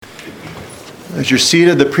As you're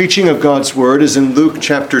seated, the preaching of God's Word is in Luke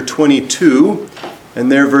chapter 22, and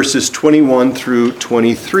there verses 21 through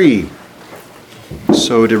 23.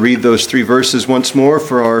 So to read those three verses once more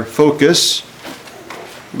for our focus,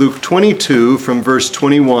 Luke 22 from verse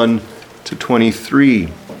 21 to 23.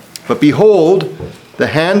 But behold, the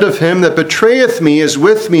hand of him that betrayeth me is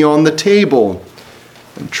with me on the table.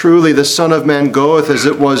 And truly the Son of Man goeth as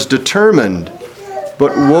it was determined.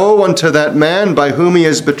 But woe unto that man by whom he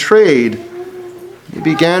is betrayed. They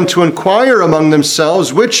began to inquire among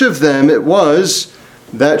themselves which of them it was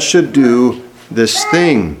that should do this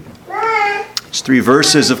thing. These three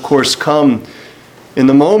verses, of course, come in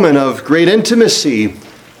the moment of great intimacy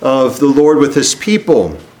of the Lord with his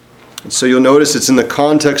people. And so you'll notice it's in the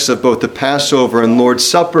context of both the Passover and Lord's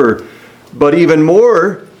Supper. But even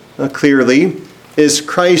more clearly is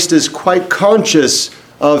Christ is quite conscious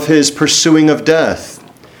of his pursuing of death.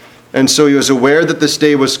 And so he was aware that this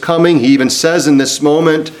day was coming. He even says in this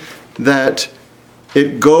moment that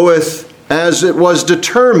it goeth as it was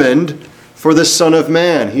determined for the Son of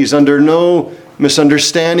Man. He's under no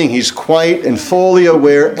misunderstanding. He's quite and fully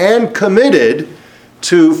aware and committed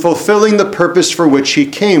to fulfilling the purpose for which he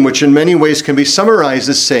came, which in many ways can be summarized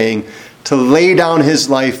as saying to lay down his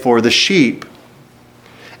life for the sheep.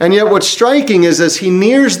 And yet what's striking is as he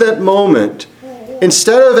nears that moment,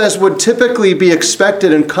 instead of, as would typically be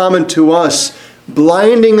expected and common to us,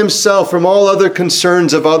 blinding himself from all other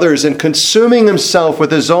concerns of others and consuming himself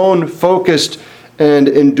with his own focused and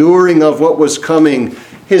enduring of what was coming,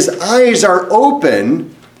 his eyes are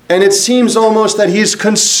open, and it seems almost that he's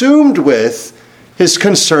consumed with his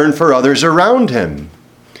concern for others around him.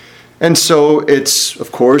 And so it's,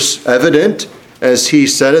 of course, evident, as he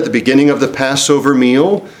said at the beginning of the Passover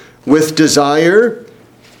meal, with desire,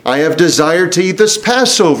 I have desired to eat this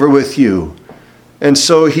Passover with you. And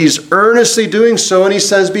so he's earnestly doing so, and he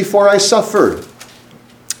says, before I suffer.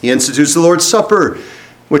 He institutes the Lord's Supper,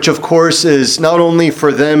 which of course is not only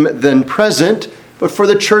for them then present, but for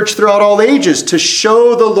the church throughout all ages, to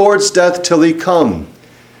show the Lord's death till he come.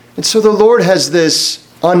 And so the Lord has this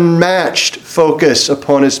unmatched focus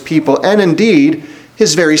upon his people, and indeed,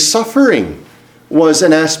 his very suffering was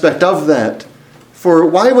an aspect of that. For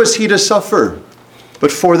why was he to suffer?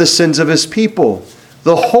 But for the sins of his people.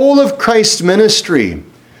 The whole of Christ's ministry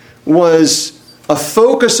was a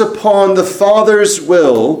focus upon the Father's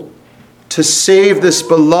will to save this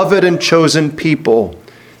beloved and chosen people.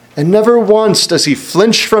 And never once does he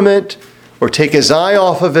flinch from it or take his eye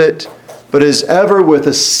off of it, but is ever with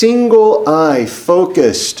a single eye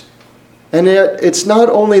focused. And yet it's not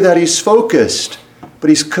only that he's focused, but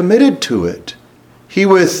he's committed to it. He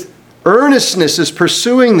with earnestness is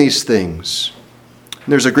pursuing these things.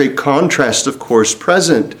 There's a great contrast, of course,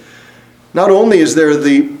 present. Not only is there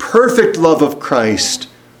the perfect love of Christ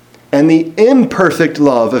and the imperfect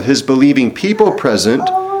love of his believing people present,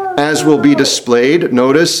 as will be displayed,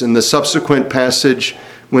 notice, in the subsequent passage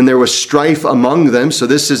when there was strife among them. So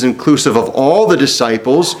this is inclusive of all the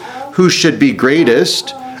disciples who should be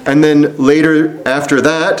greatest. And then later after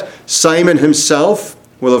that, Simon himself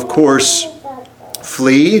will, of course,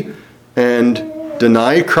 flee and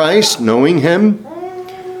deny Christ, knowing him.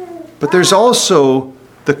 But there's also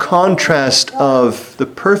the contrast of the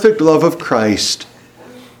perfect love of Christ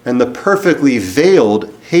and the perfectly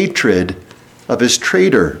veiled hatred of his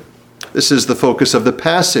traitor. This is the focus of the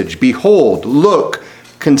passage. Behold, look,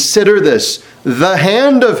 consider this. The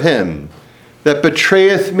hand of him that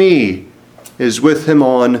betrayeth me is with him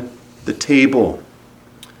on the table.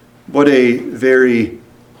 What a very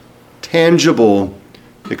tangible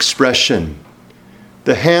expression.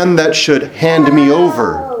 The hand that should hand me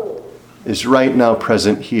over is right now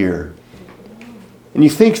present here. And you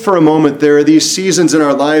think for a moment, there are these seasons in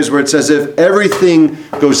our lives where it's as if everything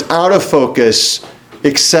goes out of focus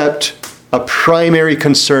except a primary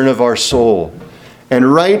concern of our soul.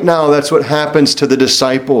 And right now, that's what happens to the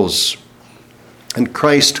disciples. And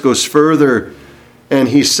Christ goes further and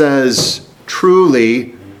he says,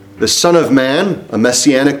 truly, the Son of Man, a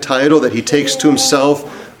messianic title that he takes to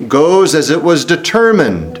himself, goes as it was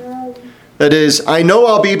determined. That is, I know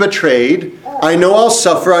I'll be betrayed. I know I'll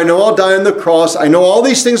suffer. I know I'll die on the cross. I know all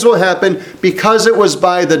these things will happen because it was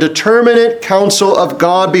by the determinate counsel of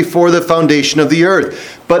God before the foundation of the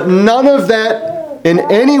earth. But none of that in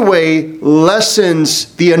any way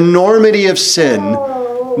lessens the enormity of sin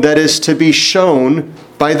that is to be shown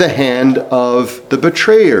by the hand of the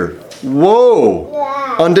betrayer. Woe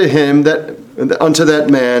unto him unto that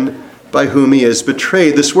man by whom he is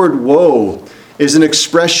betrayed. This word woe is an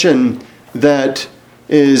expression that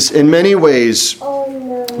is in many ways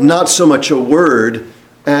not so much a word,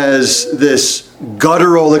 as this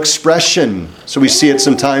guttural expression. So we see it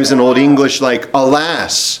sometimes in Old English like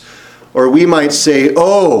alas, or we might say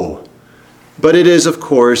oh. But it is, of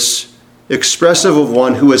course, expressive of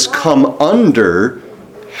one who has come under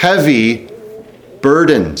heavy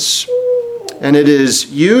burdens. And it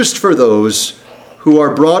is used for those who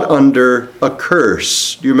are brought under a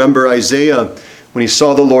curse. Do you remember Isaiah, when he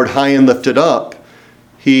saw the Lord high and lifted up,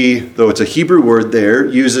 he, though it's a Hebrew word there,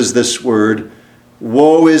 uses this word,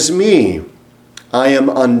 woe is me, I am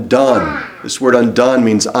undone. This word undone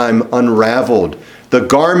means I'm unraveled. The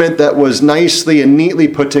garment that was nicely and neatly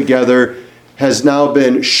put together has now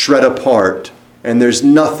been shred apart, and there's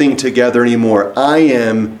nothing together anymore. I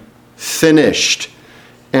am finished.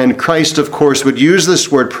 And Christ, of course, would use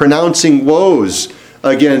this word, pronouncing woes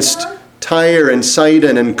against Tyre and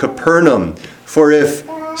Sidon and Capernaum. For if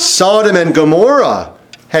Sodom and Gomorrah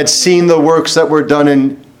had seen the works that were done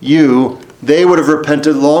in you, they would have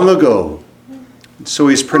repented long ago. So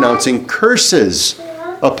he's pronouncing curses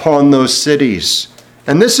upon those cities.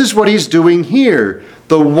 And this is what he's doing here.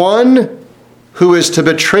 The one who is to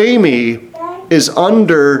betray me is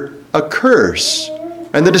under a curse.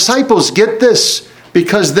 And the disciples get this,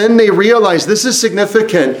 because then they realize this is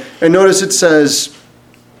significant. And notice it says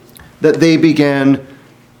that they began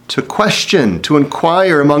to question, to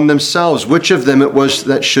inquire among themselves which of them it was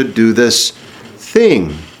that should do this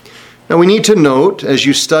thing. Now we need to note, as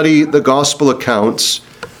you study the gospel accounts,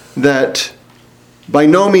 that by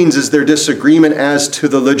no means is there disagreement as to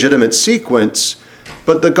the legitimate sequence,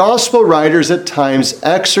 but the gospel writers at times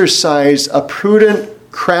exercise a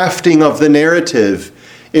prudent crafting of the narrative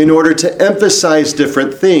in order to emphasize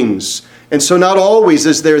different things. And so not always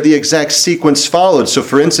is there the exact sequence followed. So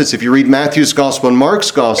for instance, if you read Matthew's gospel and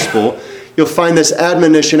Mark's gospel, you'll find this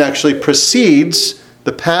admonition actually precedes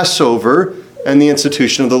the Passover and the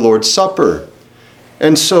institution of the Lord's Supper.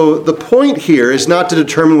 And so the point here is not to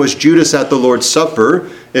determine was Judas at the Lord's Supper.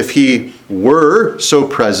 If he were so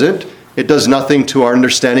present, it does nothing to our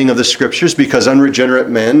understanding of the Scriptures, because unregenerate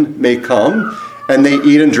men may come and they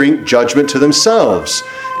eat and drink judgment to themselves.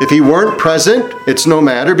 If he weren't present, it's no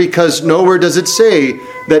matter, because nowhere does it say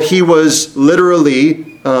that he was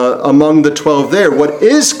literally among the 12 there. What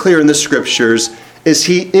is clear in the Scriptures is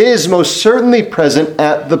he is most certainly present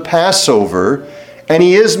at the Passover, and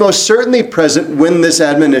he is most certainly present when this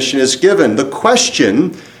admonition is given. The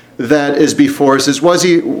question that is before us is,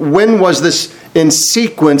 when was this in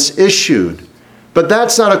sequence issued? But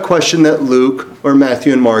that's not a question that Luke or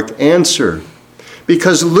Matthew and Mark answer.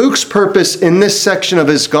 Because Luke's purpose in this section of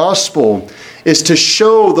his gospel is to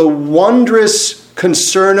show the wondrous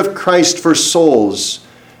concern of Christ for souls,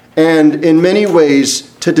 and in many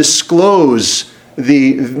ways to disclose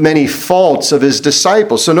the many faults of his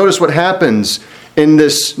disciples. So notice what happens in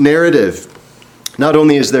this narrative. Not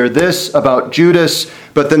only is there this about Judas,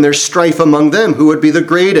 but then there's strife among them, who would be the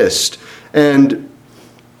greatest. And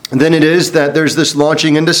then it is that there's this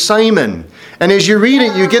launching into Simon. And as you read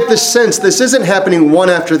it, you get this sense this isn't happening one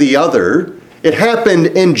after the other. It happened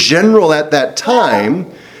in general at that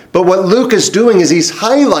time. But what Luke is doing is he's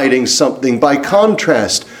highlighting something by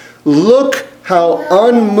contrast. Look how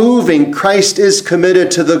unmoving Christ is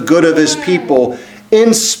committed to the good of his people,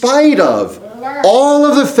 in spite of all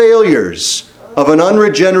of the failures of an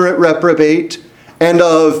unregenerate reprobate and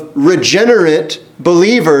of regenerate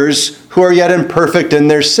believers who are yet imperfect in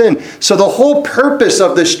their sin. So the whole purpose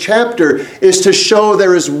of this chapter is to show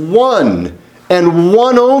there is one and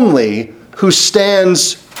one only who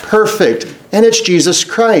stands perfect, and it's Jesus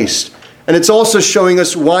Christ. And it's also showing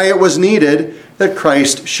us why it was needed that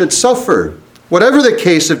Christ should suffer. Whatever the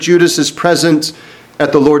case, if Judas is present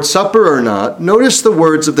at the Lord's Supper or not, notice the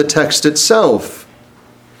words of the text itself.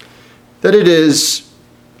 That it is,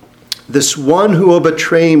 this one who will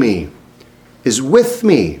betray me is with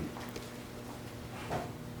me.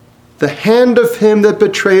 The hand of him that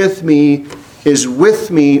betrayeth me is with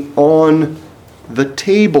me on the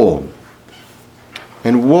table.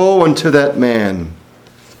 And woe unto that man,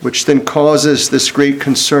 which then causes this great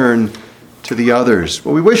concern to the others.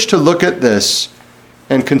 Well, we wish to look at this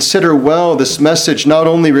and consider well this message not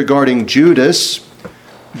only regarding Judas,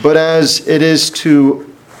 but as it is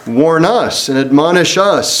to warn us and admonish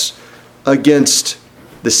us against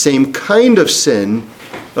the same kind of sin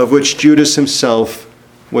of which Judas himself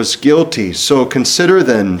was guilty. So consider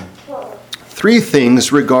then three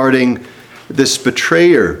things regarding this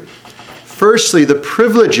betrayer. Firstly, the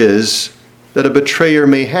privileges that a betrayer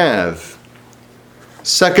may have.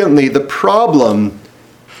 Secondly, the problem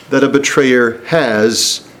that a betrayer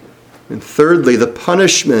has. And thirdly, the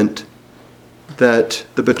punishment that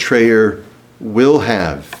the betrayer will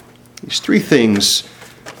have. These three things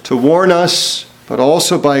to warn us, but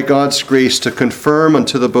also by God's grace to confirm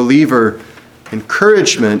unto the believer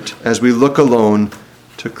encouragement as we look alone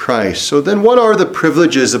to Christ. So then what are the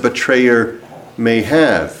privileges a betrayer may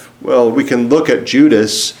have? Well, we can look at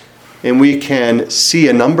Judas and we can see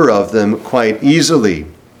a number of them quite easily.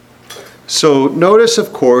 So notice,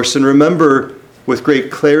 of course, and remember with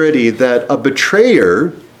great clarity that a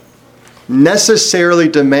betrayer necessarily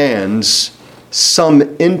demands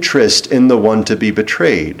some interest in the one to be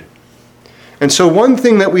betrayed. And so one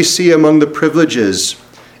thing that we see among the privileges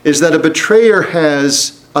is that a betrayer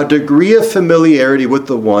has a degree of familiarity with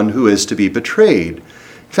the one who is to be betrayed.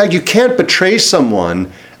 In fact, you can't betray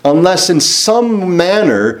someone unless in some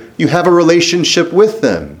manner you have a relationship with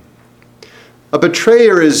them. A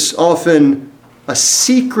betrayer is often a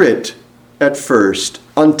secret at first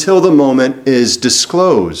until the moment is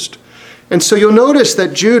disclosed. And so you'll notice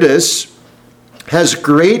that Judas has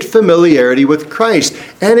great familiarity with Christ,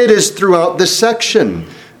 and it is throughout this section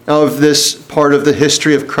of this part of the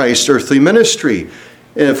history of Christ's earthly ministry.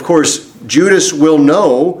 And of course, Judas will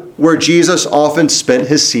know where Jesus often spent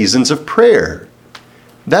his seasons of prayer.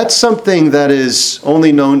 That's something that is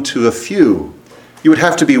only known to a few. You would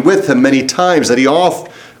have to be with him many times, that he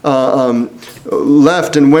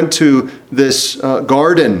left and went to this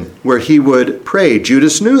garden where he would pray.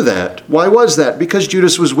 Judas knew that. Why was that? Because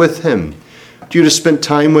Judas was with him. Judas spent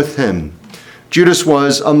time with him. Judas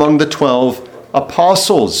was among the 12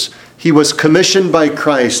 apostles. He was commissioned by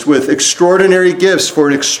Christ with extraordinary gifts for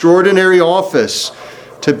an extraordinary office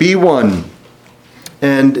to be one.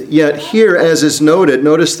 And yet here, as is noted,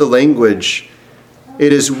 notice the language.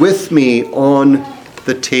 It is with me on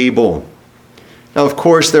the table. Now, of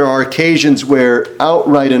course, there are occasions where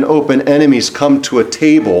outright and open enemies come to a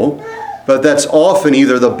table, but that's often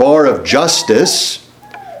either the bar of justice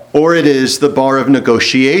or it is the bar of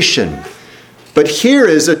negotiation. But here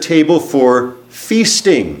is a table for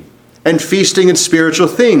feasting, and feasting in spiritual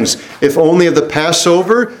things, if only of the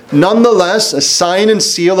Passover, nonetheless a sign and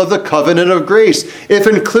seal of the covenant of grace. If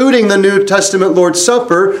including the New Testament Lord's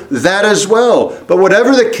Supper, that as well. But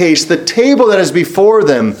whatever the case, the table that is before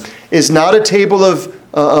them is not a table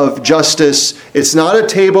of justice. It's not a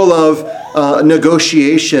table of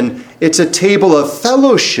negotiation. It's a table of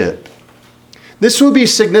fellowship. This will be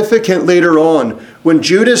significant later on when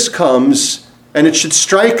Judas comes, and it should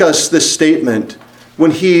strike us, this statement, when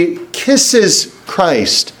he kisses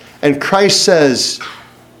Christ, and Christ says,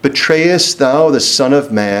 "Betrayest thou the Son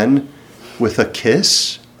of Man with a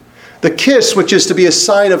kiss?" The kiss, which is to be a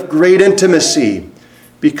sign of great intimacy,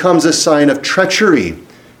 becomes a sign of treachery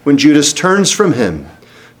when Judas turns from him.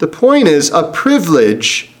 The point is, a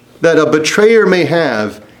privilege that a betrayer may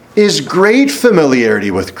have is great familiarity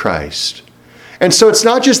with Christ. And so it's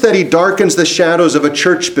not just that he darkens the shadows of a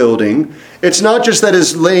church building. It's not just that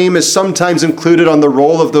his name is sometimes included on the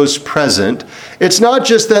roll of those present. It's not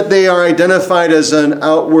just that they are identified as an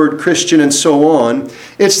outward Christian and so on.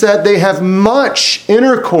 It's that they have much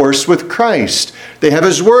intercourse with Christ. They have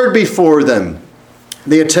his word before them.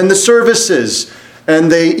 They attend the services,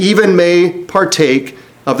 and they even may partake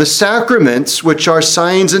of the sacraments, which are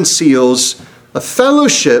signs and seals of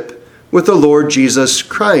fellowship with the Lord Jesus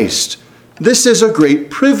Christ. This is a great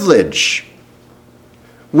privilege,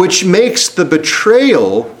 which makes the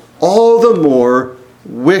betrayal all the more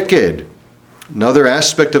wicked. Another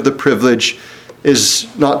aspect of the privilege is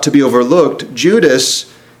not to be overlooked. Judas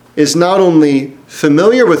is not only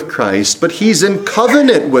familiar with Christ, but he's in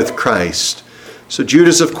covenant with Christ. So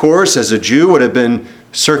Judas, of course, as a Jew, would have been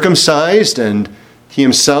circumcised, and he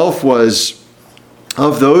himself was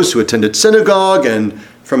of those who attended synagogue, and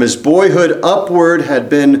from his boyhood upward had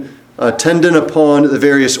been attendant upon the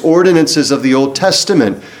various ordinances of the Old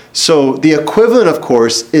Testament. So the equivalent, of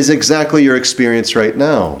course, is exactly your experience right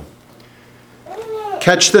now.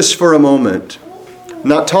 Catch this for a moment. I'm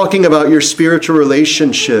not talking about your spiritual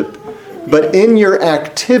relationship, but in your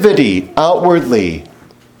activity outwardly,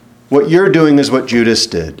 what you're doing is what Judas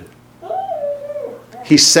did.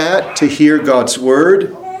 He sat to hear God's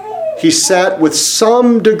word. He sat with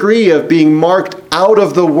some degree of being marked out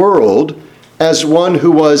of the world as one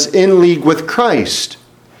who was in league with Christ.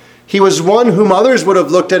 He was one whom others would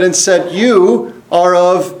have looked at and said, "You are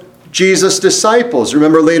of Jesus' disciples."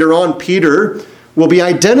 Remember, later on, Peter will be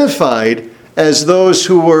identified as those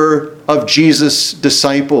who were of Jesus'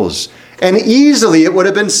 disciples. And easily it would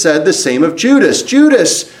have been said the same of Judas.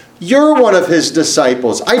 "Judas, you're one of his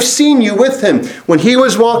disciples. I've seen you with him. When he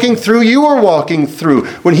was walking through, you were walking through.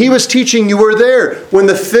 When he was teaching, you were there. When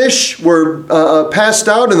the fish were passed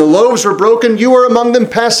out and the loaves were broken, you were among them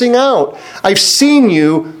passing out. I've seen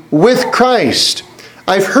you with Christ.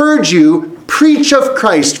 I've heard you preach of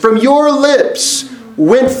Christ. From your lips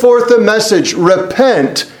went forth the message,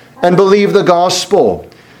 repent and believe the gospel.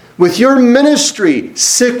 With your ministry,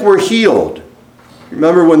 sick were healed.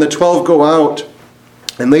 Remember when the 12 go out,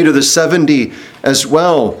 and later the 70 as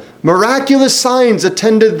well. Miraculous signs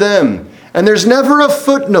attended them. And there's never a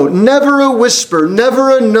footnote, never a whisper,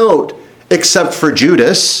 never a note, except for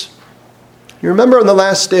Judas. You remember on the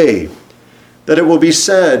last day that it will be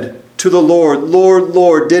said to the Lord, Lord,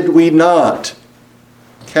 Lord, did we not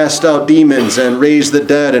cast out demons and raise the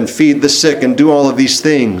dead and feed the sick and do all of these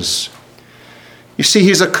things? You see,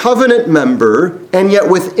 he's a covenant member, and yet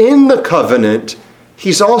within the covenant,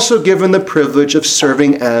 he's also given the privilege of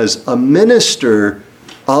serving as a minister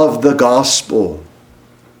of the gospel.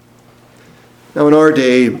 Now, in our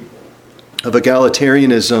day of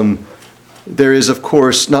egalitarianism, there is, of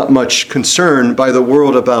course, not much concern by the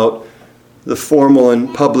world about the formal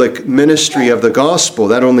and public ministry of the gospel.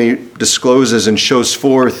 That only discloses and shows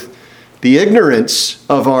forth the ignorance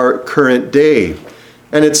of our current day.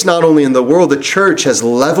 And it's not only in the world, the church has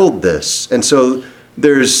leveled this. And so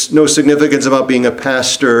there's no significance about being a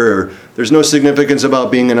pastor, or there's no significance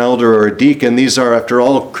about being an elder or a deacon. These are, after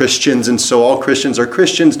all, Christians, and so all Christians are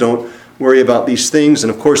Christians. Don't worry about these things.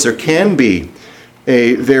 And of course, there can be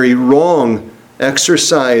a very wrong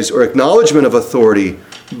exercise or acknowledgement of authority,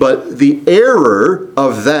 but the error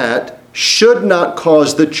of that should not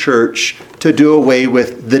cause the church to do away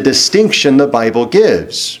with the distinction the Bible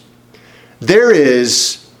gives. There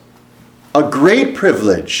is a great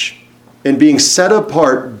privilege in being set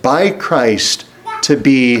apart by Christ to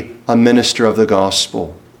be a minister of the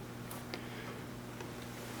gospel.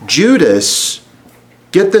 Judas,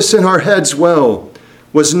 get this in our heads well,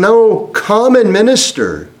 was no common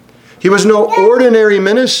minister. He was no ordinary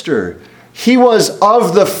minister. He was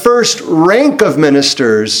of the first rank of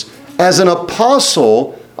ministers as an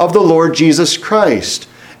apostle of the Lord Jesus Christ.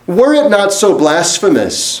 Were it not so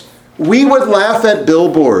blasphemous, we would laugh at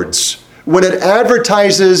billboards when it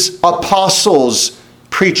advertises apostles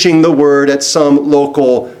preaching the word at some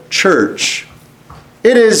local church.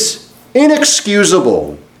 It is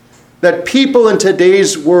inexcusable that people in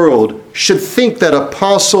today's world should think that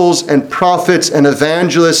apostles and prophets and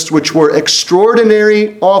evangelists, which were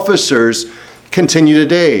extraordinary officers, continue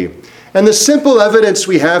today. And the simple evidence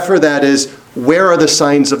we have for that is, where are the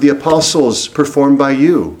signs of the apostles performed by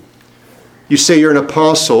you? You say you're an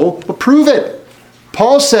apostle, well, prove it.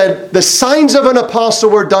 Paul said, the signs of an apostle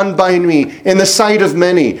were done by me in the sight of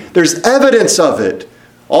many. There's evidence of it.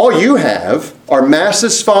 All you have are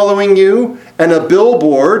masses following you and a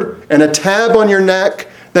billboard and a tab on your neck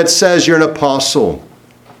that says you're an apostle.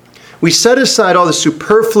 We set aside all the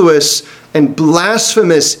superfluous and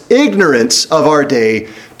blasphemous ignorance of our day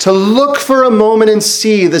to look for a moment and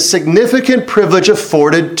see the significant privilege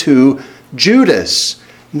afforded to Judas.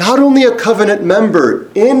 Not only a covenant member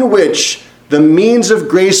in which the means of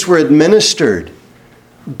grace were administered,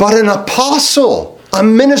 but an apostle, a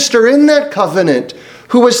minister in that covenant,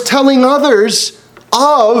 who was telling others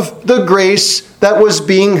of the grace that was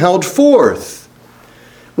being held forth.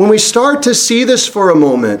 When we start to see this for a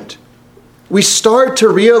moment, we start to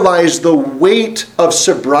realize the weight of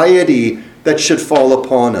sobriety that should fall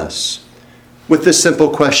upon us with this simple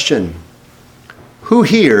question: who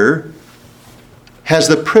here has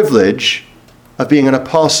the privilege of being an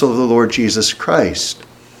apostle of the Lord Jesus Christ?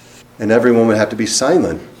 And everyone would have to be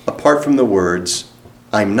silent, apart from the words,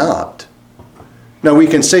 I'm not. Now we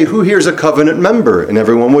can say, who here is a covenant member? And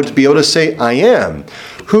everyone would be able to say, I am.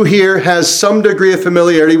 Who here has some degree of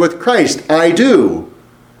familiarity with Christ? I do.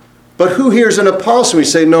 But who here is an apostle? We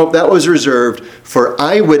say, no, that was reserved for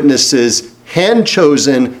eyewitnesses,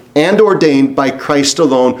 hand-chosen and ordained by Christ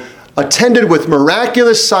alone, attended with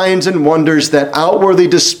miraculous signs and wonders that outwardly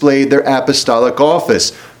displayed their apostolic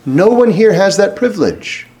office. No one here has that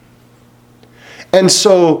privilege. And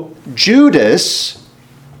so Judas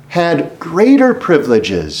had greater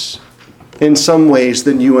privileges in some ways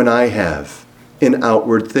than you and I have in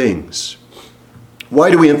outward things.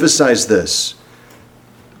 Why do we emphasize this?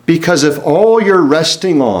 Because if all you're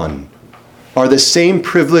resting on are the same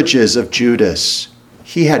privileges of Judas,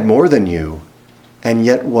 he had more than you, and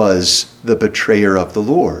yet was the betrayer of the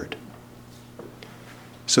Lord.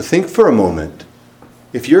 So think for a moment.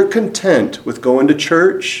 If you're content with going to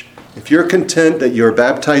church, if you're content that you're a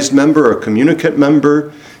baptized member or a communicant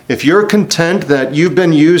member, if you're content that you've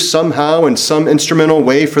been used somehow in some instrumental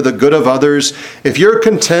way for the good of others, if you're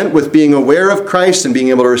content with being aware of Christ and being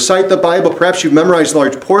able to recite the Bible, perhaps you've memorized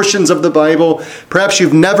large portions of the Bible, perhaps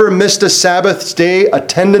you've never missed a Sabbath day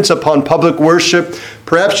attendance upon public worship,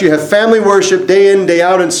 perhaps you have family worship day in, day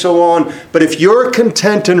out, and so on, but if you're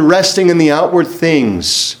content and resting in the outward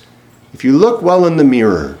things, if you look well in the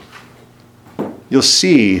mirror, you'll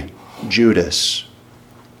see Judas,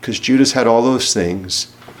 because Judas had all those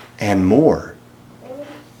things and more.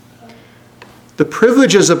 The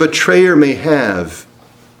privileges a betrayer may have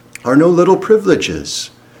are no little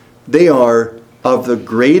privileges. They are of the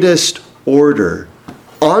greatest order,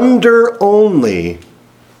 under only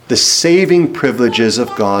the saving privileges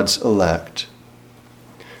of God's elect.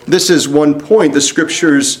 This is one point the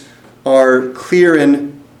Scriptures are clear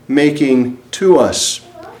in making to us,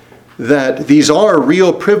 that these are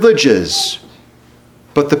real privileges,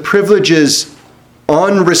 but the privileges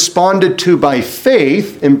unresponded to by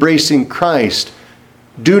faith, embracing Christ,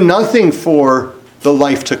 do nothing for the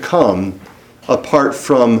life to come apart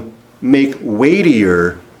from make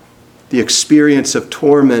weightier the experience of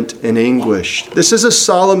torment and anguish. This is a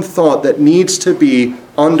solemn thought that needs to be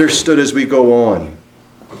understood as we go on.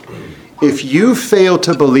 If you fail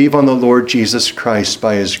to believe on the Lord Jesus Christ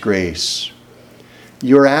by His grace,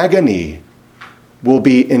 your agony will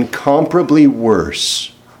be incomparably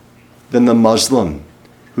worse than the Muslim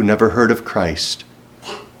who never heard of Christ,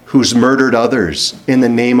 who's murdered others in the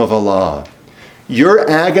name of Allah. Your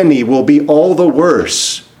agony will be all the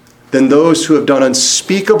worse than those who have done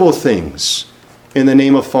unspeakable things in the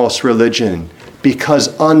name of false religion,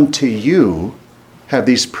 because unto you have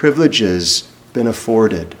these privileges been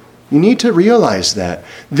afforded. You need to realize that.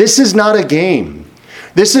 This is not a game.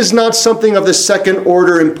 This is not something of the second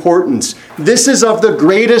order importance. This is of the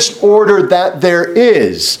greatest order that there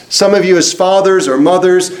is. Some of you as fathers or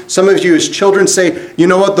mothers, some of you as children say, you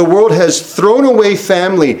know what, the world has thrown away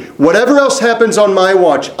family. Whatever else happens on my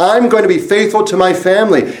watch, I'm going to be faithful to my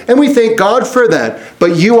family. And we thank God for that.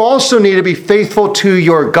 But you also need to be faithful to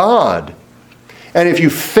your God. And if you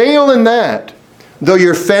fail in that, though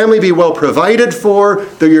your family be well provided for,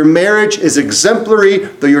 though your marriage is exemplary,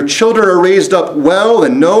 though your children are raised up well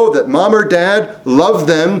and know that mom or dad love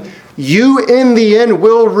them, you in the end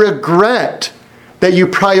will regret that you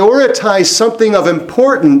prioritize something of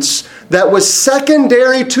importance that was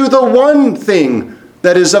secondary to the one thing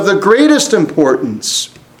that is of the greatest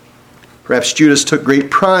importance. Perhaps Judas took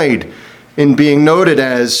great pride in being noted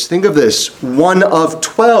as, think of this, one of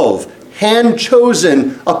 12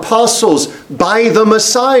 hand-chosen apostles by the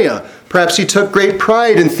Messiah. Perhaps he took great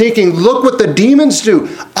pride in thinking, look what the demons do.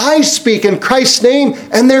 I speak in Christ's name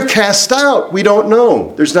and they're cast out. We don't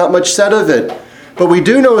know. There's not much said of it. But we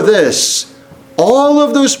do know this. All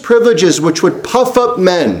of those privileges which would puff up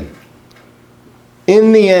men,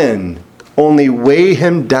 in the end, only weigh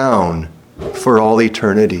him down for all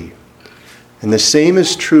eternity. And the same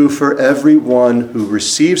is true for everyone who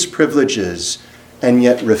receives privileges and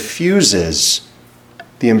yet refuses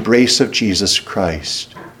the embrace of Jesus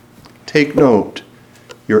Christ. Take note,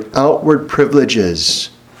 your outward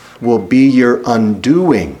privileges will be your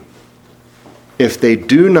undoing if they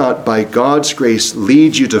do not, by God's grace,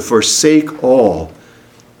 lead you to forsake all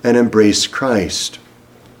and embrace Christ.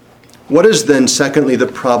 What is then, secondly, the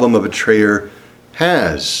problem a betrayer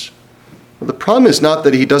has? Well, the problem is not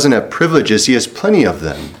that he doesn't have privileges, he has plenty of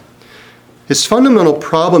them. His fundamental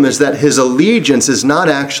problem is that his allegiance is not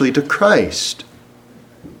actually to Christ.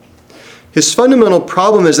 His fundamental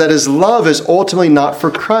problem is that his love is ultimately not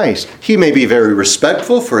for Christ. He may be very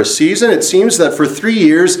respectful for a season. It seems that for 3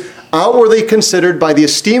 years, outwardly considered by the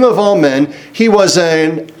esteem of all men, he was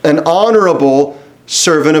an honorable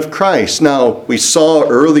servant of Christ. Now, we saw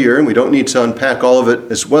earlier, and we don't need to unpack all of it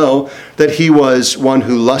as well, that he was one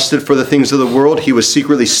who lusted for the things of the world. He was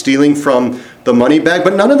secretly stealing from the money bag,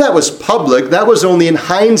 but none of that was public. That was only in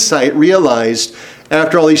hindsight realized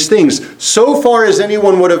after all these things. So far as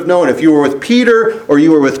anyone would have known, if you were with Peter, or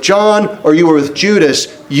you were with John, or you were with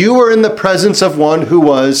Judas, you were in the presence of one who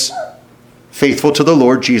was faithful to the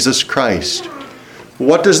Lord Jesus Christ.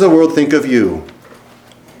 What does the world think of you?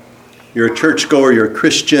 You're a churchgoer, you're a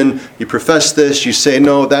Christian, you profess this, you say,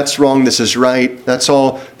 no, that's wrong, this is right, that's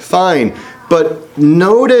all fine. But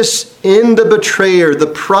notice in the betrayer, the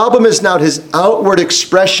problem is not his outward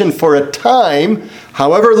expression for a time,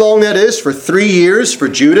 however long that is, for 3 years, for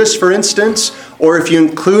Judas, for instance, or if you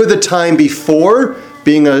include the time before,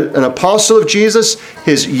 being an apostle of Jesus,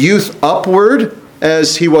 his youth upward,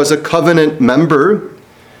 as he was a covenant member.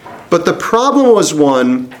 But the problem was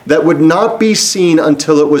one that would not be seen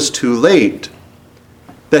until it was too late.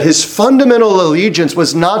 that his fundamental allegiance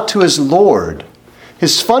was not to his Lord.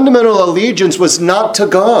 His fundamental allegiance was not to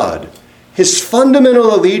God. His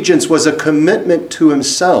fundamental allegiance was a commitment to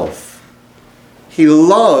himself. He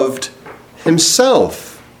loved himself.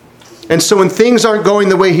 And so when things aren't going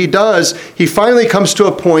the way he does, he finally comes to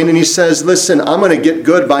a point and he says, listen, I'm going to get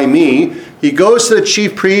good by me. He goes to the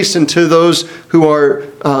chief priests and to those who are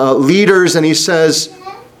leaders, and he says,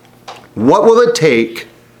 what will it take?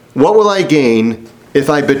 What will I gain if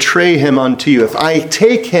I betray him unto you? If I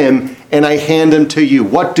take him and I hand him to you,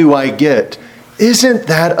 what do I get? Isn't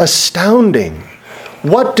that astounding?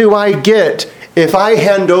 What do I get if I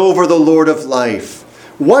hand over the Lord of life?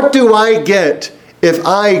 What do I get if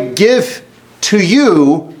I give to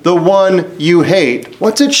you the one you hate?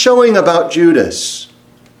 What's it showing about Judas?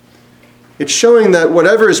 It's showing that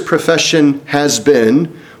whatever his profession has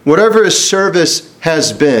been, whatever his service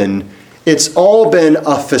has been, it's all been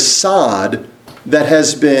a facade that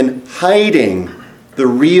has been hiding the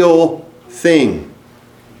real thing.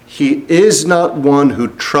 He is not one who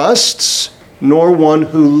trusts, nor one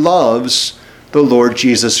who loves the Lord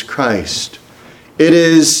Jesus Christ. It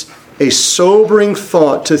is a sobering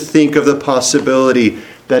thought to think of the possibility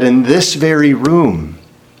that in this very room,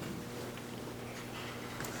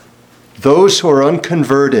 those who are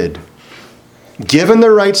unconverted, given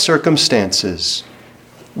the right circumstances,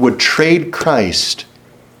 would trade Christ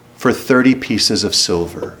for 30 pieces of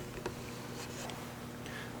silver.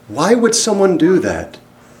 Why would someone do that?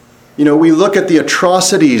 You know, we look at the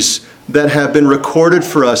atrocities that have been recorded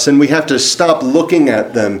for us, and we have to stop looking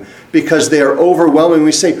at them because they are overwhelming.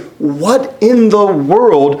 We say, what in the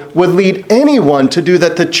world would lead anyone to do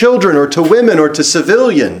that to children or to women or to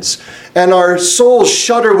civilians? And our souls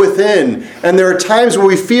shudder within. And there are times where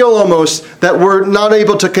we feel almost that we're not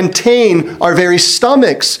able to contain our very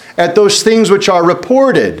stomachs at those things which are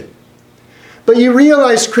reported. But you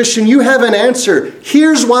realize, Christian, you have an answer.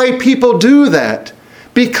 Here's why people do that.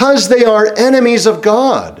 Because they are enemies of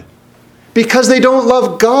God. Because they don't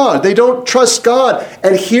love God. They don't trust God.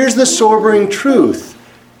 And here's the sobering truth.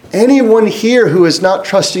 Anyone here who is not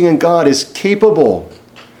trusting in God is capable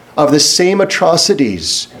of the same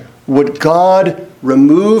atrocities. Would God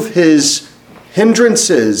remove his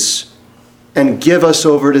hindrances and give us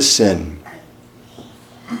over to sin?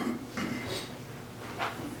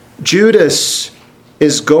 Judas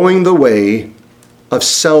is going the way of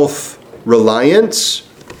self-reliance,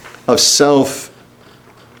 of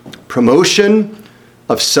self-promotion,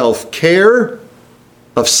 of self-care,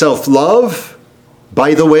 of self-love,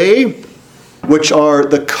 by the way, which are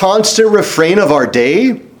the constant refrain of our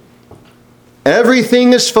day.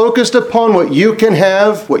 Everything is focused upon what you can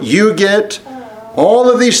have, what you get. All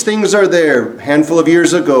of these things are there. A handful of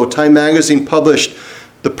years ago, Time Magazine published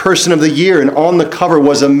the Person of the Year, and on the cover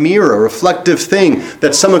was a mirror, a reflective thing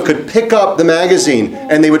that someone could pick up the magazine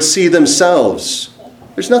and they would see themselves.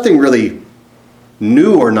 There's nothing really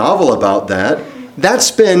new or novel about that.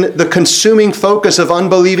 That's been the consuming focus of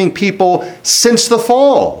unbelieving people since the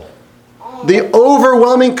fall. The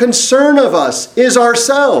overwhelming concern of us is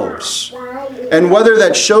ourselves. And whether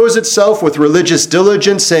that shows itself with religious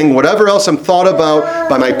diligence, saying whatever else I'm thought about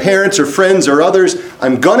by my parents or friends or others,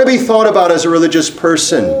 I'm going to be thought about as a religious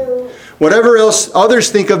person. Whatever else others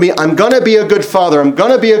think of me, I'm going to be a good father. I'm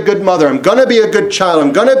going to be a good mother. I'm going to be a good child.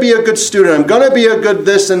 I'm going to be a good student. I'm going to be a good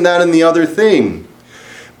this and that and the other thing.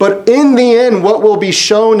 But in the end, what will be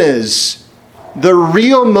shown is the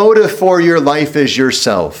real motive for your life is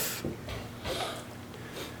yourself.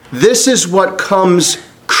 This is what comes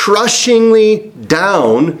crushingly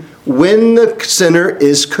down when the sinner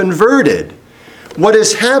is converted. What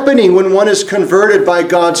is happening when one is converted by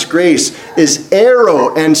God's grace is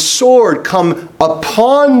arrow and sword come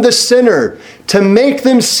upon the sinner to make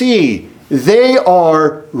them see they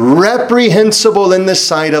are reprehensible in the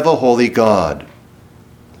sight of a holy God.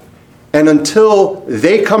 And until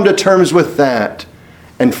they come to terms with that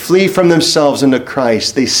and flee from themselves into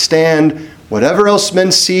Christ, they stand, whatever else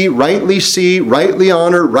men see, rightly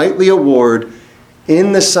honor, rightly award,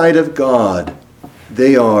 in the sight of God,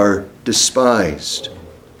 they are despised.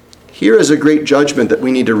 Here is a great judgment that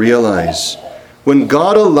we need to realize. When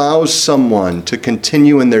God allows someone to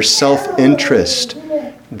continue in their self-interest,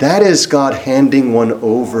 that is God handing one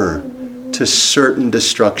over to certain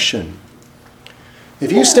destruction.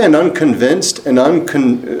 If you stand unconvinced and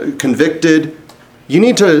unconvicted, you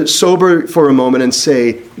need to sober for a moment and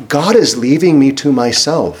say, God is leaving me to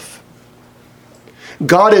myself.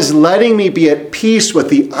 God is letting me be at peace with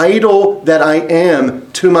the idol that I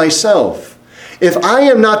am to myself. If I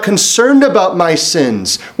am not concerned about my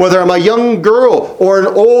sins, whether I'm a young girl or an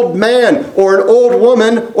old man or an old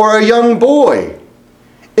woman or a young boy,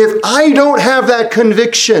 if I don't have that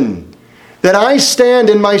conviction that I stand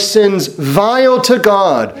in my sins vile to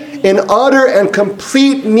God, in utter and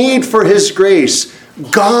complete need for His grace,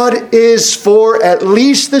 God is, for at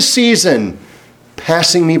least the season,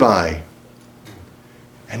 passing me by.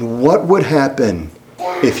 And what would happen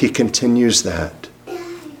if He continues that?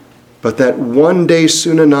 But that one day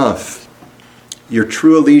soon enough, your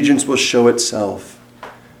true allegiance will show itself.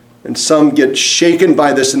 And some get shaken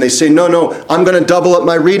by this and they say, no, I'm going to double up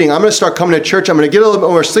my reading. I'm going to start coming to church. I'm going to get a little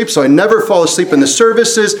bit more sleep so I never fall asleep in the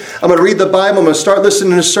services. I'm going to read the Bible. I'm going to start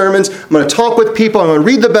listening to sermons. I'm going to talk with people. I'm going to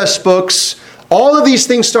read the best books. All of these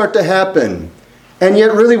things start to happen. And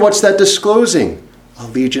yet really what's that disclosing?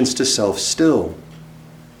 Allegiance to self still.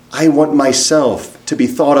 I want myself to be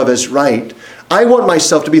thought of as right. I want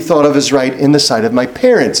myself to be thought of as right in the sight of my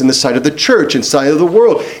parents, in the sight of the church, in the sight of the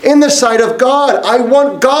world, in the sight of God. I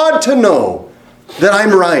want God to know that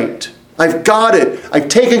I'm right. I've got it. I've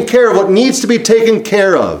taken care of what needs to be taken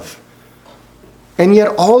care of. And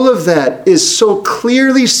yet all of that is so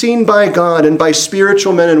clearly seen by God and by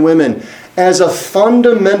spiritual men and women as a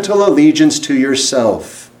fundamental allegiance to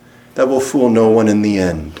yourself that will fool no one in the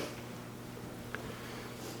end.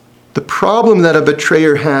 The problem that a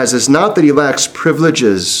betrayer has is not that he lacks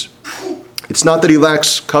privileges. It's not that he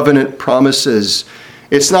lacks covenant promises.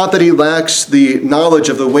 It's not that he lacks the knowledge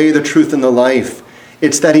of the way, the truth, and the life.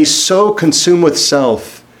 It's that he's so consumed with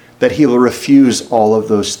self that he will refuse all of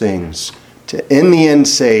those things to in the end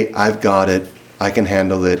say, I've got it, I can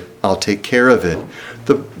handle it, I'll take care of it.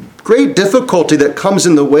 The great difficulty that comes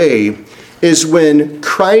in the way is when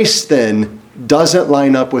Christ then doesn't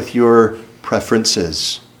line up with your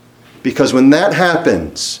preferences. Because when that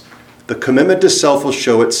happens, the commitment to self will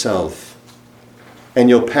show itself. And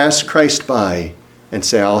you'll pass Christ by and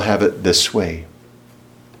say, I'll have it this way.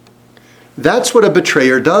 That's what a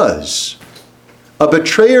betrayer does. A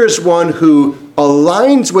betrayer is one who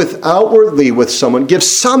aligns with outwardly with someone, gives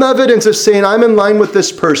some evidence of saying, I'm in line with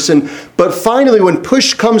this person. But finally, when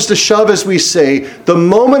push comes to shove, as we say, the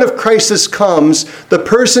moment of crisis comes, the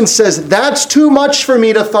person says, that's too much for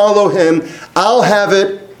me to follow him. I'll have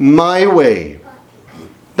it my way.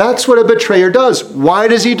 That's what a betrayer does. Why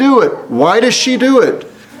does he do it? Why does she do it?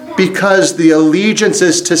 Because the allegiance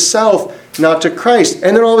is to self, not to Christ.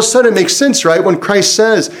 And then all of a sudden it makes sense, right? When Christ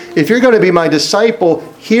says, if you're going to be my disciple,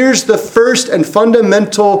 here's the first and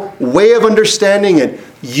fundamental way of understanding it.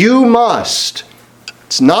 You must.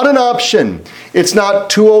 It's not an option. It's not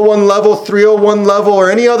 201 level, 301 level, or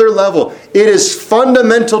any other level. It is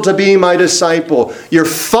fundamental to being my disciple. Your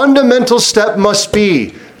fundamental step must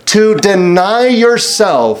be to deny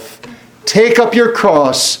yourself, take up your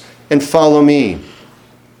cross, and follow me.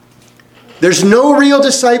 There's no real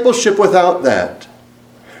discipleship without that.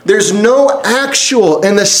 There's no actual,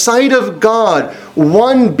 in the sight of God,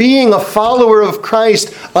 one being a follower of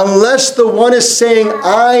Christ unless the one is saying,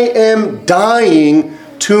 I am dying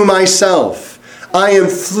to myself. I am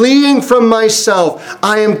fleeing from myself.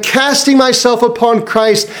 I am casting myself upon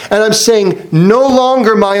Christ, and I'm saying, no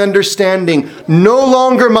longer my understanding, no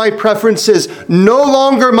longer my preferences, no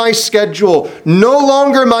longer my schedule, no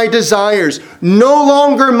longer my desires, no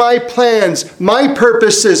longer my plans, my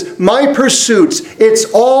purposes, my pursuits. It's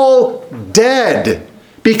all dead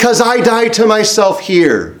because I die to myself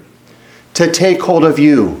here to take hold of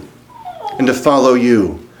you and to follow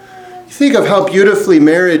you. Think of how beautifully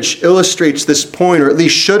marriage illustrates this point, or at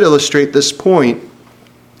least should illustrate this point,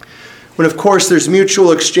 when of course there's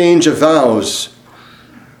mutual exchange of vows.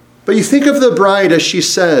 But you think of the bride as she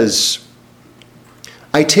says,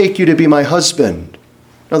 I take you to be my husband.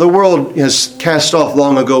 Now the world has cast off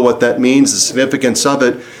long ago what that means, the significance of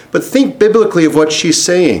it, but think biblically of what she's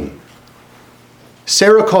saying.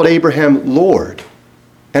 Sarah called Abraham Lord,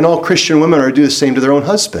 and all Christian women are to do the same to their own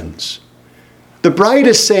husbands. The bride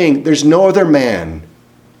is saying, there's no other man,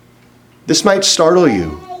 this might startle you,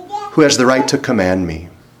 who has the right to command me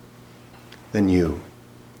than you.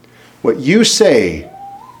 What you say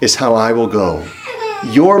is how I will go.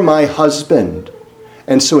 You're my husband.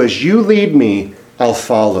 And so as you lead me, I'll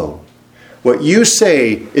follow. What you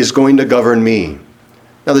say is going to govern me.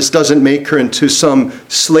 Now, this doesn't make her into some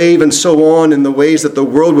slave and so on in the ways that the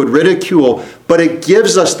world would ridicule, but it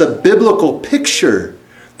gives us the biblical picture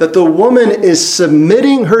that the woman is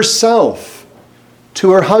submitting herself to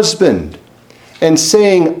her husband and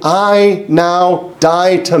saying, I now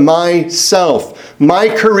die to myself. My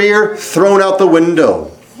career thrown out the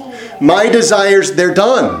window. My desires, they're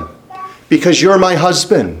done because you're my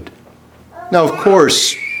husband. Now, of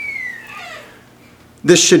course,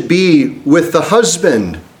 this should be with the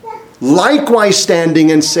husband likewise standing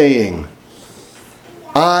and saying,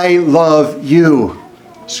 I love you.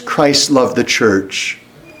 Christ loved the church.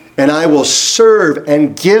 And I will serve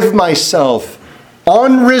and give myself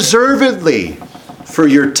unreservedly for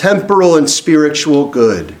your temporal and spiritual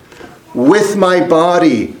good. With my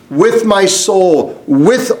body, with my soul,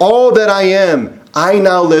 with all that I am, I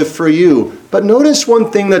now live for you. But notice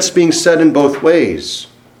one thing that's being said in both ways.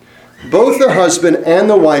 Both the husband and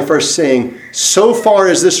the wife are saying, so far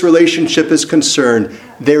as this relationship is concerned,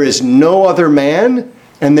 there is no other man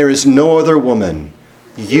and there is no other woman.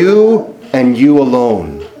 You and you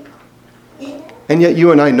alone. And yet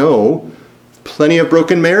you and I know plenty of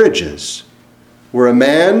broken marriages where a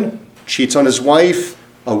man cheats on his wife,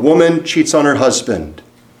 a woman cheats on her husband,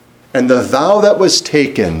 and the vow that was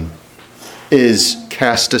taken is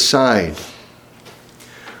cast aside.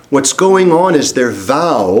 What's going on is their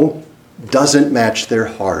vow doesn't match their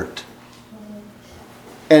heart.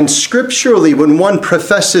 And scripturally, when one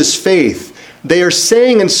professes faith, they are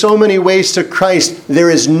saying in so many ways to Christ, there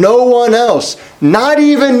is no one else, not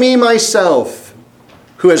even me myself,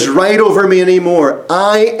 who has right over me anymore.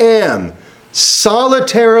 I am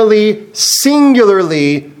solitarily,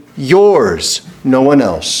 singularly yours, no one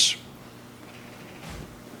else.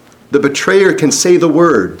 The betrayer can say the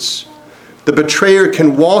words. The betrayer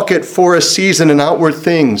can walk it for a season in outward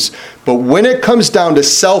things. But when it comes down to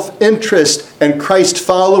self-interest and Christ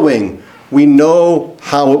following, we know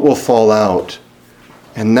how it will fall out.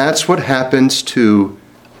 And that's what happens to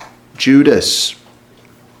Judas.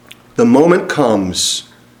 The moment comes,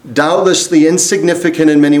 doubtlessly insignificant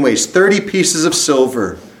in many ways, 30 pieces of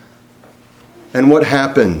silver. And what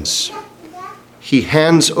happens? He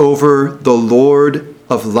hands over the Lord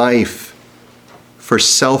of life for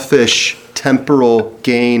selfish, temporal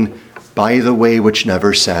gain by the way which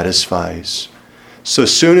never satisfies. So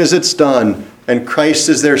soon as it's done and Christ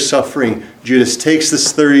is there suffering, Judas takes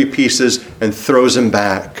this 30 pieces and throws them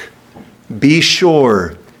back. Be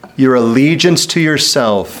sure your allegiance to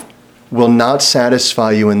yourself will not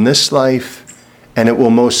satisfy you in this life, and it will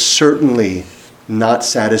most certainly not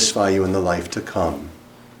satisfy you in the life to come.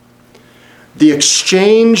 The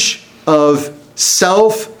exchange of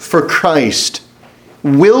self for Christ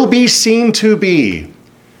will be seen to be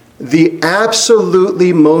the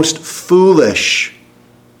absolutely most foolish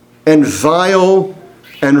and vile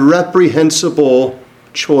and reprehensible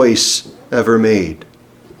choice ever made.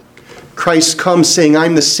 Christ comes saying,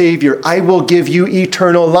 I'm the Savior. I will give you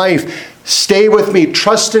eternal life. Stay with me.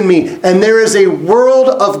 Trust in me. And there is a world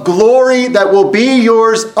of glory that will be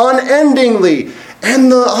yours unendingly.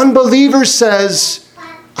 And the unbeliever says,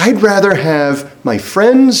 I'd rather have my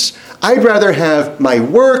friends. I'd rather have my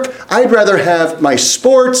work. I'd rather have my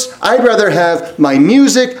sports. I'd rather have my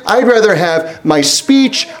music. I'd rather have my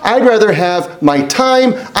speech. I'd rather have my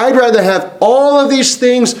time. I'd rather have all of these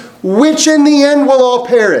things, which in the end will all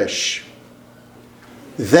perish,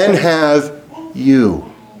 than have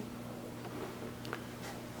you.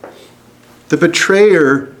 The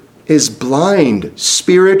betrayer is blind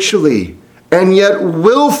spiritually, and yet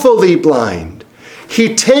willfully blind.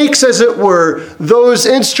 He takes, as it were, those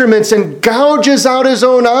instruments and gouges out his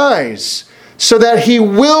own eyes so that he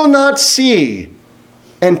will not see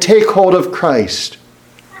and take hold of Christ,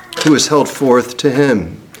 who is held forth to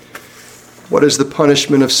him. What is the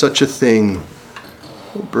punishment of such a thing?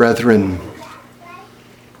 Oh, brethren,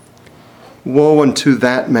 woe unto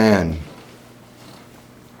that man.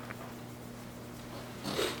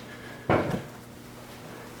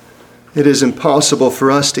 It is impossible for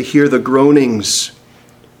us to hear the groanings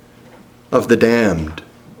of the damned.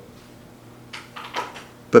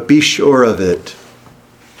 But be sure of it,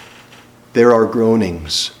 there are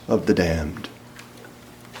groanings of the damned.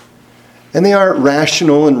 And they aren't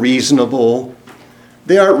rational and reasonable.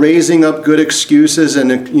 They aren't raising up good excuses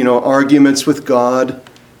and, arguments with God.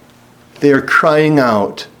 They are crying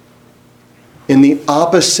out in the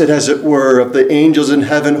opposite, as it were, of the angels in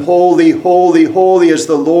heaven, holy, holy, holy is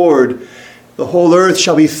the Lord. The whole earth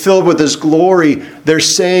shall be filled with his glory. They're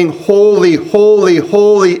saying, holy, holy,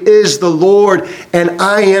 holy is the Lord, and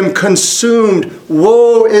I am consumed.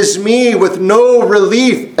 Woe is me, with no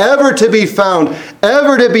relief ever to be found,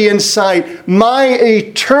 ever to be in sight. My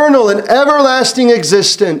eternal and everlasting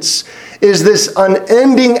existence is this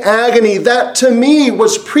unending agony that to me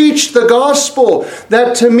was preached the gospel,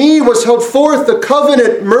 that to me was held forth the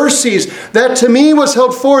covenant mercies, that to me was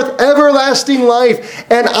held forth everlasting life,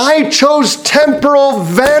 and I chose temporal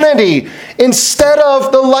vanity instead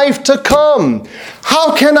of the life to come.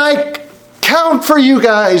 How can I count for you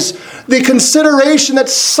guys the consideration that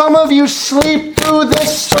some of you sleep through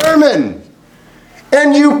this sermon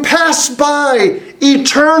and you pass by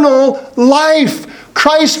eternal life?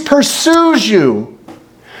 Christ pursues you.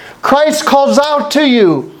 Christ calls out to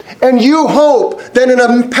you, and you hope that in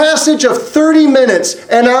a passage of 30 minutes,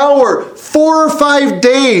 an hour, 4 or 5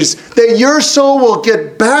 days, that your soul will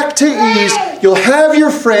get back to ease, you'll have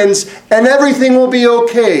your friends, and everything will be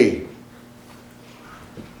okay.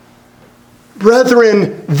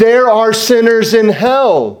 Brethren, there are sinners in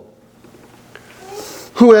hell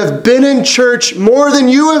who have been in church more than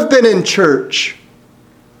you have been in church,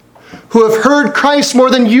 who have heard Christ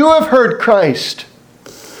more than you have heard Christ,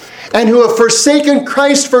 and who have forsaken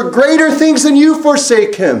Christ for greater things than you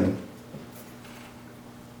forsake him.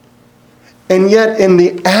 And yet in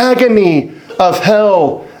the agony of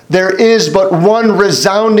hell, there is but one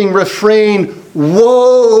resounding refrain: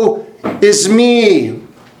 woe is me!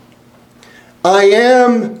 I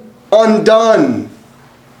am undone.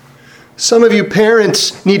 Some of you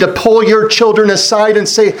parents need to pull your children aside and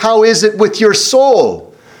say, how is it with your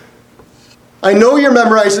soul? I know you're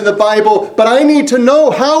memorizing the Bible, but I need to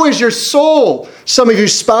know, how is your soul? Some of you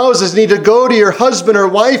spouses need to go to your husband or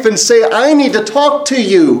wife and say, I need to talk to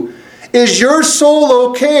you. Is your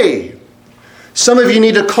soul okay? Some of you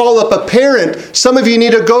need to call up a parent. Some of you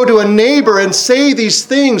need to go to a neighbor and say these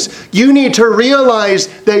things. You need to realize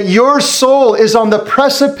that your soul is on the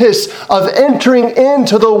precipice of entering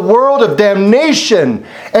into the world of damnation.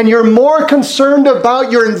 And you're more concerned about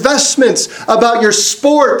your investments, about your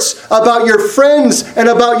sports, about your friends, and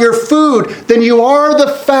about your food than you are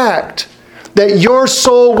the fact that your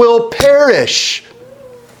soul will perish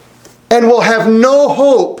and will have no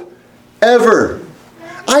hope ever.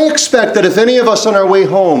 I expect that if any of us on our way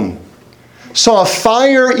home saw a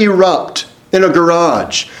fire erupt in a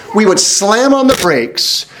garage, we would slam on the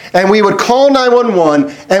brakes and we would call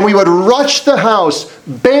 911 and we would rush the house,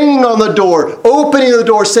 banging on the door, opening the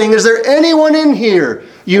door, saying, is there anyone in here?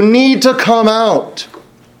 You need to come out.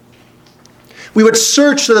 We would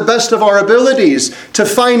search to the best of our abilities to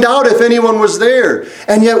find out if anyone was there.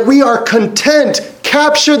 And yet we are content.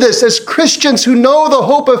 Capture this as Christians who know the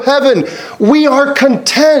hope of heaven. We are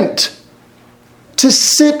content to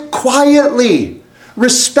sit quietly,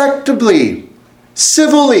 respectably,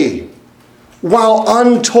 civilly, while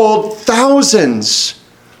untold thousands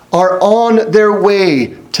are on their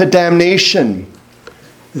way to damnation.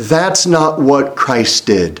 That's not what Christ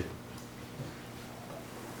did.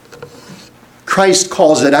 Christ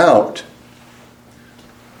calls it out.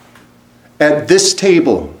 At this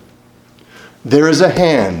table, there is a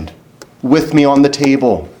hand with me on the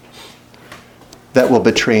table that will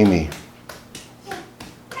betray me.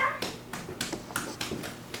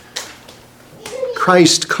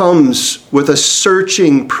 Christ comes with a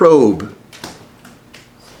searching probe.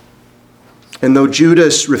 And though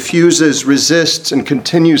Judas refuses, resists, and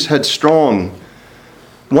continues headstrong,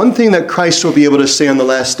 one thing that Christ will be able to say on the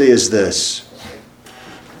last day is this: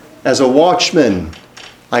 as a watchman,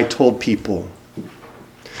 I told people.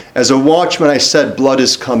 As a watchman, I said, blood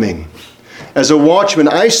is coming. As a watchman,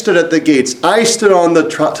 I stood at the gates. I stood on the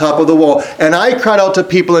top of the wall. And I cried out to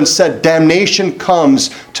people and said, damnation comes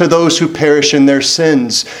to those who perish in their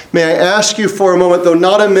sins. May I ask you for a moment, though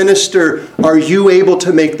not a minister, are you able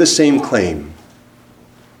to make the same claim?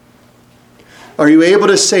 Are you able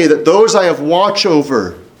to say that those I have watch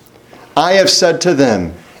over, I have said to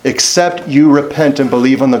them, except you repent and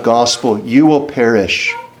believe on the gospel, you will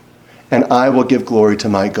perish, and I will give glory to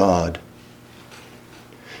my God?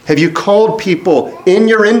 Have you called people in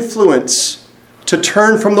your influence to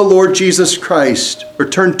turn from the Lord Jesus Christ, or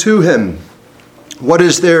turn to him? What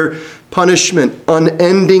is their punishment?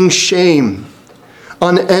 Unending shame,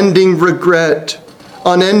 unending regret,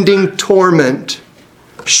 unending torment.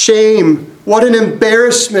 Shame, what an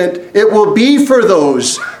embarrassment it will be for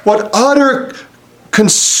those. What utter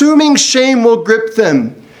consuming shame will grip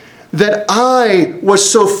them, that I was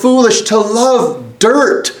so foolish to love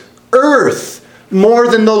dirt, earth, more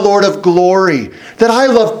than the Lord of glory, that I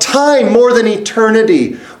loved time more than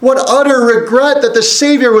eternity. What utter regret that the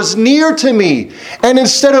Savior was near to me, and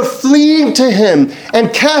instead of fleeing to him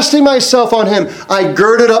and casting myself on him, I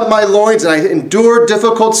girded up my loins and I endured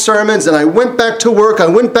difficult sermons, and I went back to work, I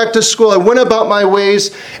went back to school, I went about my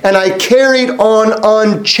ways, and I carried on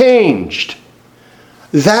unchanged.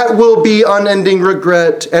 That will be unending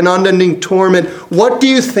regret and unending torment. What do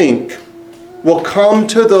you think will come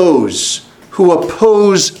to those who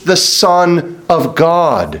oppose the Son of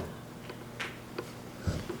God?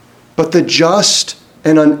 But the just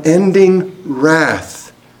and unending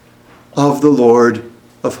wrath of the Lord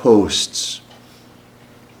of hosts.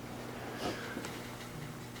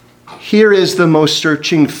 Here is the most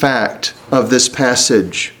searching fact of this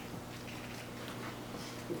passage.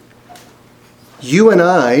 You and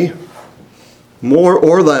I, more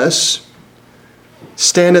or less,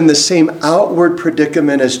 stand in the same outward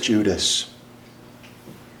predicament as Judas.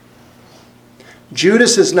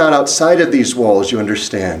 Judas is not outside of these walls, you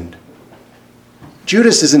understand.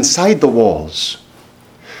 Judas is inside the walls.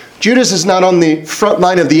 Judas is not on the front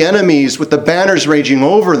line of the enemies with the banners raging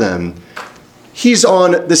over them. He's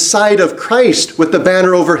on the side of Christ with the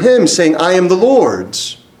banner over him saying, I am the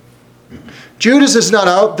Lord's. Judas is not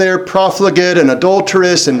out there profligate and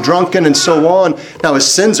adulterous and drunken and so on. Now his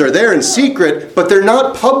sins are there in secret, but they're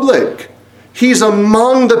not public. He's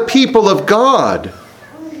among the people of God.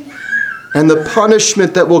 And the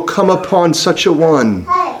punishment that will come upon such a one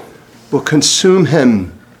will consume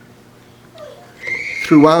him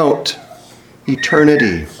throughout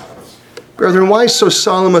eternity. Brethren, why so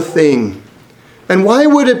solemn a thing? And why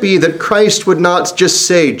would it be that Christ would not just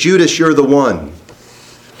say, Judas, you're the one?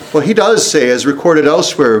 Well, he does say, as recorded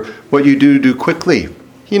elsewhere, what you do quickly.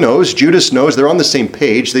 He knows, Judas knows, they're on the same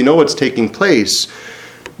page, they know what's taking place.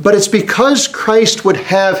 But it's because Christ would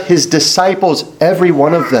have his disciples, every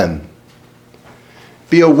one of them,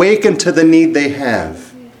 be awakened to the need they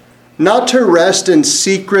have. Not to rest in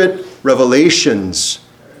secret revelations,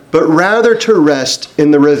 but rather to rest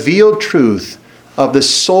in the revealed truth of the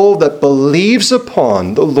soul that believes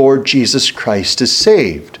upon the Lord Jesus Christ is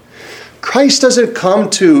saved. Christ doesn't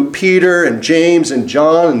come to Peter and James and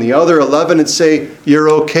John and the other 11 and say, you're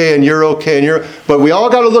okay and you're okay and you're... But we all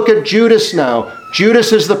got to look at Judas now.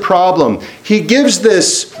 Judas is the problem. He gives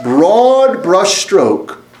this broad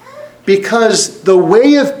brushstroke because the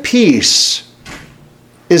way of peace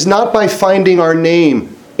is not by finding our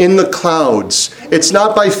name in the clouds. It's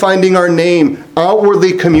not by finding our name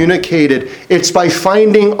outwardly communicated. It's by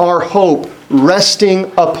finding our hope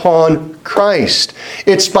resting upon Christ.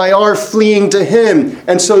 It's by our fleeing to him.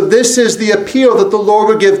 And so this is the appeal that the Lord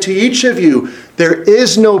would give to each of you. There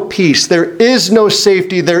is no peace. There is no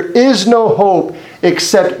safety. There is no hope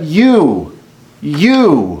except you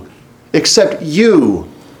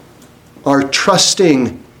are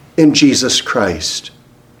trusting in Jesus Christ.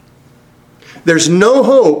 There's no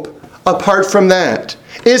hope apart from that.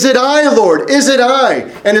 Is it I, Lord? Is it I?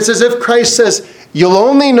 And it's as if Christ says, you'll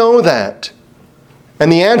only know that.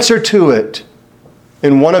 And the answer to it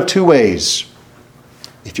in one of two ways.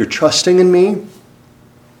 If you're trusting in me,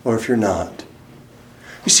 or if you're not.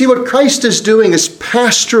 You see, what Christ is doing is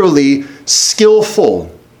pastorally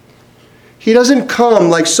skillful. He doesn't come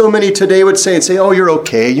like so many today would say and say, oh, you're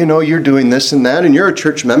okay, you're doing this and that, and you're a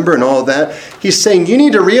church member and all that. He's saying, you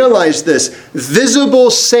need to realize this. Visible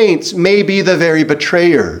saints may be the very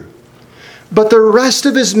betrayer. But the rest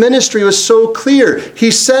of his ministry was so clear.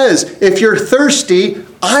 He says, if you're thirsty,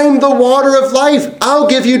 I'm the water of life. I'll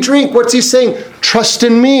give you drink. What's he saying? Trust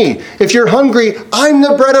in me. If you're hungry, I'm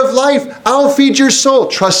the bread of life. I'll feed your soul.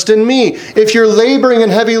 Trust in me. If you're laboring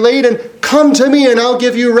and heavy laden, come to me and I'll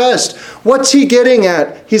give you rest. What's he getting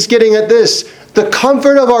at? He's getting at this. The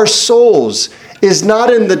comfort of our souls is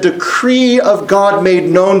not in the decree of God made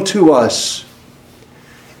known to us.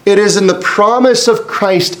 It is in the promise of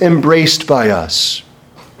Christ embraced by us.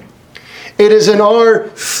 It is in our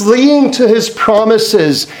fleeing to his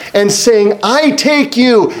promises and saying, I take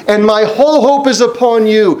you and my whole hope is upon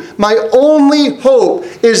you. My only hope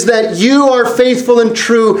is that you are faithful and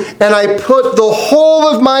true, and I put the whole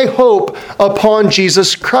of my hope upon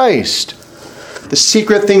Jesus Christ. The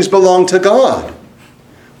secret things belong to God.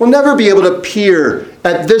 We'll never be able to peer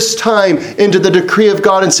at this time into the decree of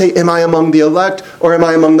God and say, am I among the elect or am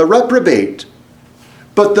I among the reprobate?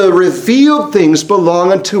 But the revealed things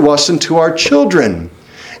belong unto us and to our children.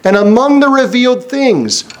 And among the revealed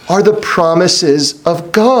things are the promises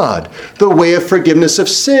of God, the way of forgiveness of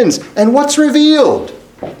sins. And what's revealed?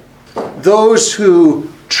 Those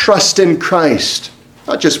who trust in Christ,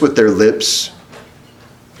 not just with their lips,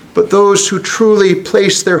 but those who truly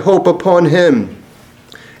place their hope upon him.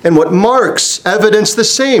 And what marks evidence the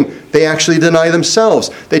same. They actually deny themselves.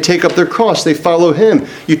 They take up their cross. They follow him.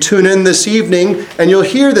 You tune in this evening and you'll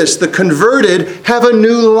hear this. The converted have a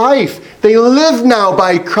new life. They live now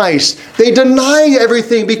by Christ. They deny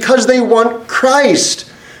everything because they want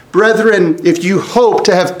Christ. Brethren, if you hope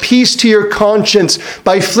to have peace to your conscience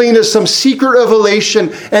by fleeing to some secret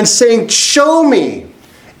revelation and saying, show me,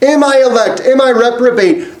 am I elect? Am I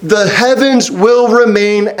reprobate? The heavens will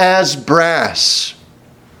remain as brass.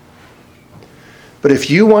 But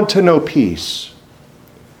if you want to know peace,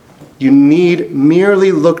 you need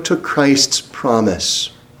merely look to Christ's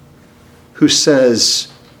promise, who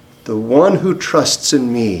says, the one who trusts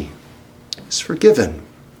in me is forgiven.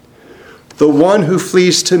 The one who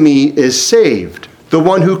flees to me is saved. The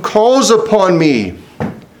one who calls upon me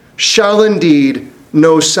shall indeed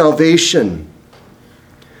know salvation.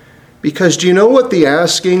 Because do you know what the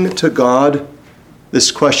asking to God, this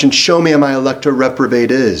question, show me am I elect or reprobate,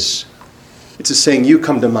 is? It's a saying, you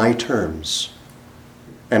come to my terms,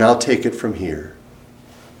 and I'll take it from here.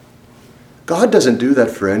 God doesn't do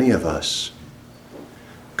that for any of us.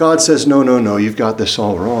 God says, no, you've got this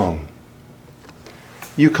all wrong.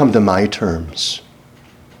 You come to my terms.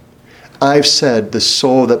 I've said the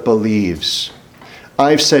soul that believes.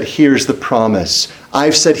 I've said here's the promise.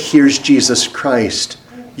 I've said here's Jesus Christ.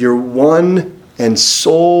 Your one and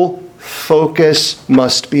sole focus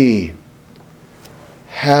must be,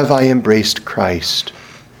 have I embraced Christ?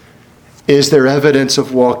 Is there evidence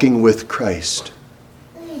of walking with Christ?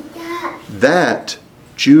 That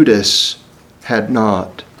Judas had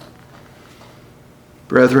not.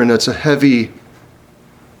 Brethren, it's a heavy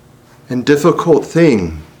and difficult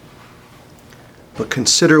thing. But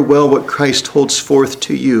consider well what Christ holds forth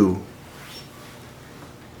to you.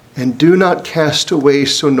 And do not cast away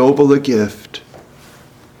so noble a gift,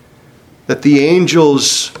 that the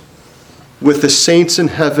angels with the saints in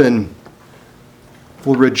heaven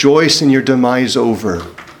will rejoice in your demise over.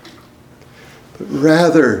 But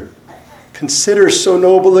rather, consider so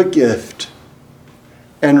noble a gift,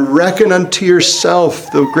 and reckon unto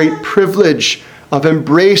yourself the great privilege of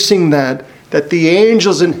embracing that the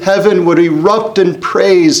angels in heaven would erupt in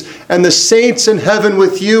praise, and the saints in heaven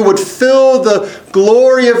with you would fill the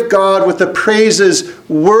glory of God with the praises,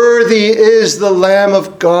 worthy is the Lamb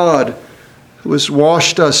of God, who has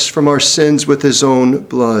washed us from our sins with his own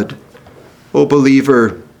blood. O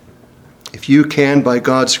believer, if you can, by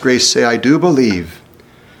God's grace, say, I do believe.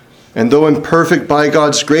 And though imperfect by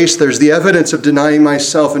God's grace, there's the evidence of denying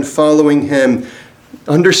myself and following him.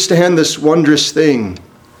 Understand this wondrous thing,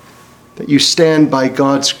 that you stand by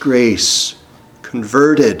God's grace,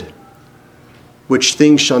 converted, which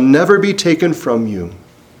things shall never be taken from you.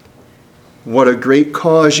 What a great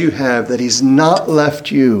cause you have that he's not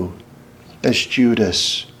left you as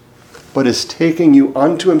Judas, but is taking you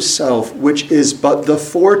unto himself, which is but the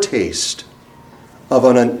foretaste of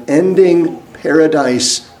an unending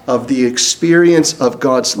paradise of the experience of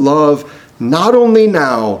God's love, not only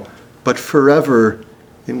now, but forever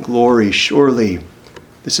in glory. Surely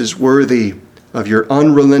this is worthy of your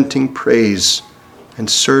unrelenting praise and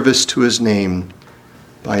service to his name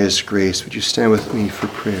by his grace. Would you stand with me for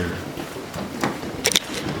prayer?